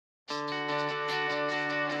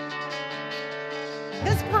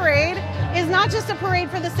This parade is not just a parade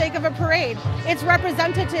for the sake of a parade. It's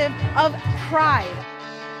representative of pride.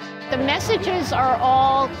 The messages are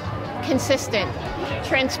all consistent.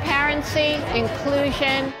 Transparency,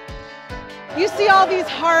 inclusion. You see all these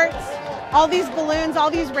hearts, all these balloons, all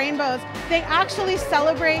these rainbows. They actually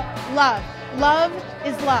celebrate love. Love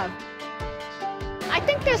is love. I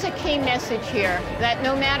think there's a key message here that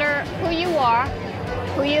no matter who you are,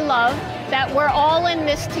 who you love, that we're all in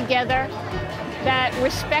this together, that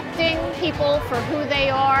respecting people for who they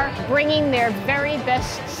are, bringing their very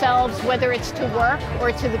best selves, whether it's to work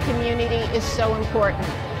or to the community, is so important.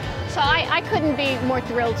 So I couldn't be more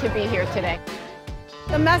thrilled to be here today.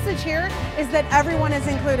 The message here is that everyone is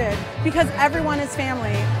included because everyone is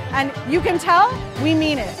family. And you can tell we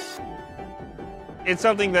mean it. It's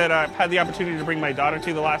something that I've had the opportunity to bring my daughter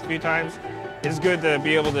to the last few times. It's good to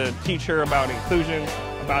be able to teach her about inclusion,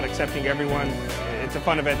 about accepting everyone. It's a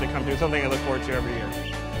fun event to come to, something I look forward to every year.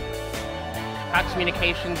 Cox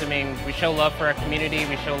Communications, I mean, we show love for our community,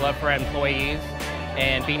 we show love for our employees,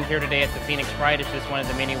 and being here today at the Phoenix Pride is just one of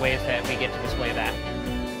the many ways that we get to display that.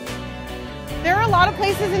 There are a lot of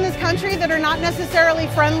places in this country that are not necessarily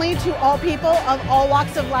friendly to all people of all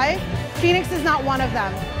walks of life. Phoenix is not one of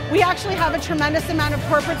them. We actually have a tremendous amount of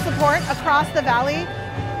corporate support across the valley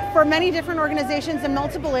for many different organizations in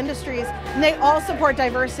multiple industries, and they all support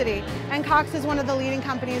diversity, and Cox is one of the leading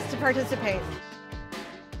companies to participate.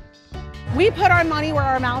 We put our money where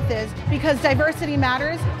our mouth is because diversity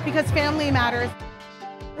matters, because family matters.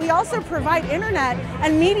 We also provide internet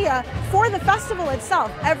and media for the festival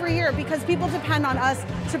itself every year because people depend on us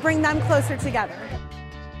to bring them closer together.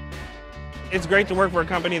 It's great to work for a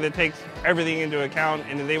company that takes everything into account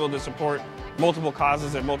and is able to support multiple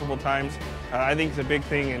causes at multiple times. I think it's a big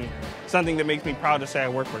thing and something that makes me proud to say I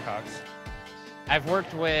work for Cox. I've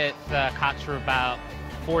worked with Cox for about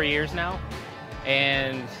 4 years now,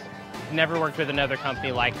 and never worked with another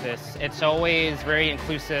company like this. It's always very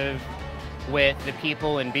inclusive with the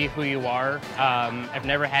people and be who you are. I've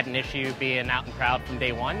never had an issue being out and proud from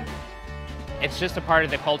day one. It's just a part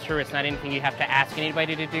of the culture. It's not anything you have to ask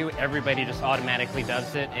anybody to do. Everybody just automatically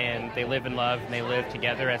does it, and they live in love, and they live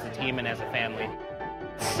together as a team and as a family.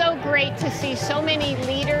 So great to see so many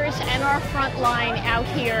leaders and our front line out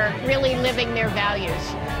here really living their values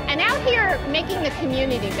and out here making the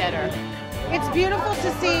community better. It's beautiful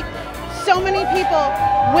to see so many people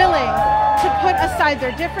willing to put aside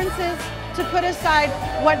their differences, to put aside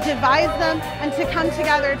what divides them, and to come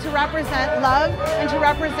together to represent love and to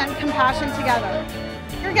represent compassion together.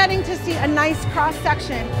 You're getting to see a nice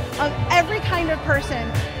cross-section of every kind of person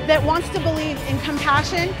that wants to believe in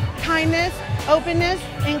compassion, kindness, openness,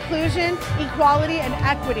 inclusion, equality, and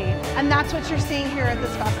equity. And that's what you're seeing here at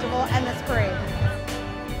this festival and this parade.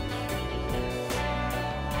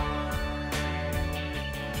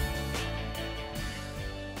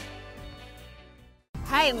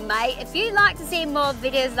 Hey mate, if you'd like to see more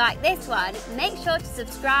videos like this one, make sure to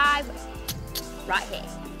subscribe right here.